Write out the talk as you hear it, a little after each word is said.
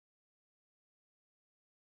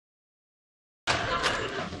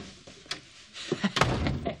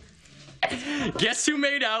Guess who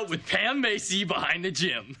made out with Pam Macy behind the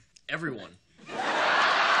gym? Everyone.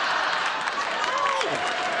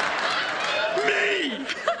 Me!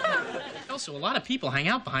 Kelso, a lot of people hang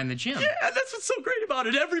out behind the gym. Yeah, that's what's so great about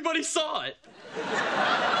it. Everybody saw it.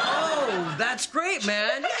 Oh, that's great,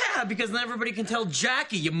 man. Yeah, because then everybody can tell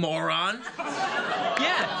Jackie, you moron.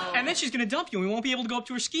 Yeah, and then she's gonna dump you and we won't be able to go up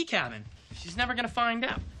to her ski cabin. She's never gonna find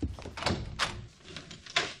out.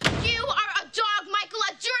 You are a dog, Michael,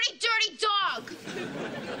 a dirty, dirty dog.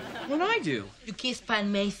 What'd I do? You kissed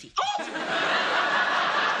Pan Macy. Oh!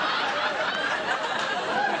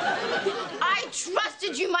 I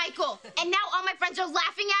trusted you, Michael, and now all my friends are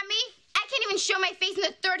laughing at me. I can't even show my face in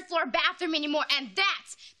the third floor bathroom anymore, and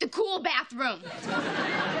that's the cool bathroom.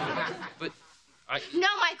 But No,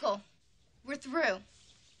 Michael, we're through.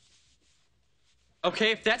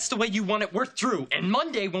 Okay, if that's the way you want it, we're through. And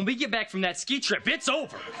Monday, when we get back from that ski trip, it's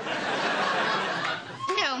over.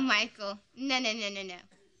 No, Michael. No.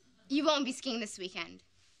 You won't be skiing this weekend.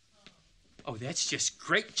 Oh, that's just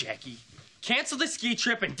great, Jackie. Cancel the ski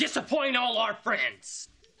trip and disappoint all our friends.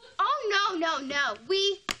 Oh, no.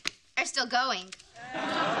 We are still going.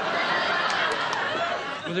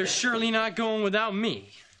 Well, they're surely not going without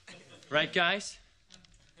me. Right, guys?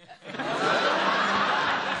 Oh,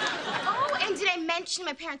 and did I mention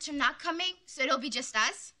my parents are not coming, so it'll be just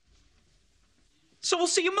us? So we'll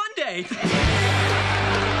see you Monday.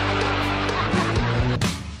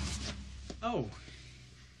 Oh.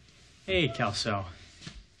 Hey, Kelso.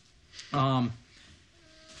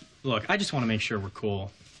 Look, I just want to make sure we're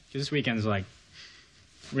cool. Because this weekend's, like,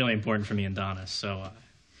 really important for me and Donna, so,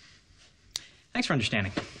 thanks for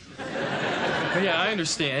understanding. Yeah, I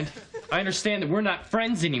understand. I understand that we're not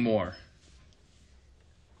friends anymore.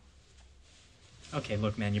 Okay,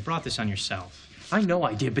 look, man, you brought this on yourself. I know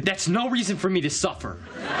I did, but that's no reason for me to suffer.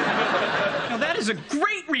 Now, that is a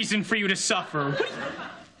great reason for you to suffer.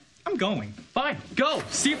 I'm going. Fine, go.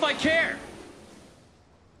 See if I care.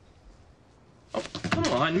 Oh, come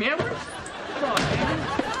on, man. Come on,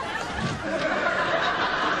 man.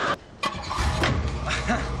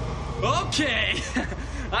 Okay.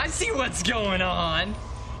 I see what's going on.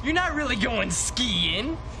 You're not really going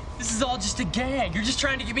skiing. This is all just a gag. You're just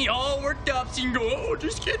trying to get me all worked up so you can go, oh,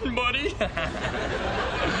 just kidding, buddy.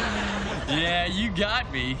 Yeah, you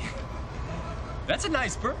got me. That's a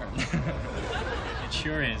nice burn. It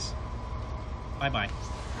sure is. Bye-bye.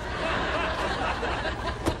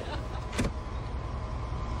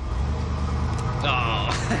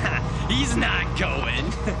 Oh, he's not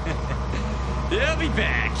going. He'll be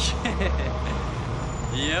back.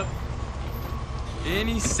 Yep.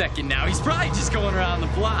 Any second now. He's probably just going around the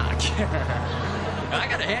block. I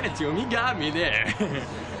gotta hand it to him. He got me there.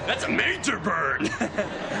 That's a major burn.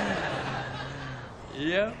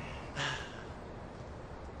 Yep.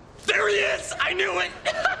 There he is! I knew it!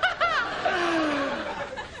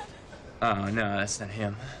 Oh, no, that's not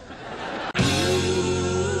him.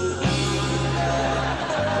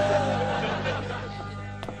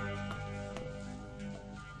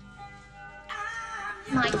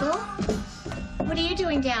 Michael, what are you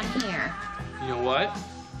doing down here? You know what?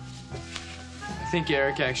 I think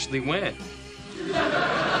Eric actually went.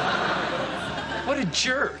 What a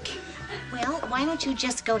jerk. Well, why don't you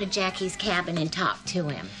just go to Jackie's cabin and talk to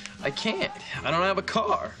him? I can't. I don't have a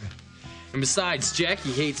car. And besides,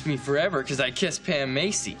 Jackie hates me forever because I kissed Pam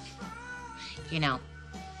Macy. You know,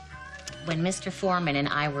 when Mr. Foreman and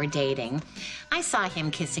I were dating, I saw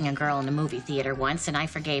him kissing a girl in a movie theater once, and I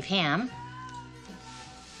forgave him.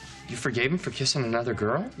 You forgave him for kissing another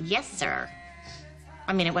girl? Yes, sir.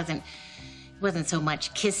 I mean, it wasn't so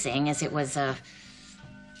much kissing as it was a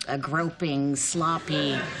groping,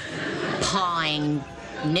 sloppy, pawing,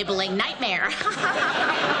 nibbling nightmare.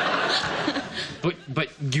 But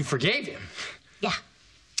you forgave him? Yeah,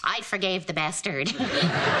 I forgave the bastard.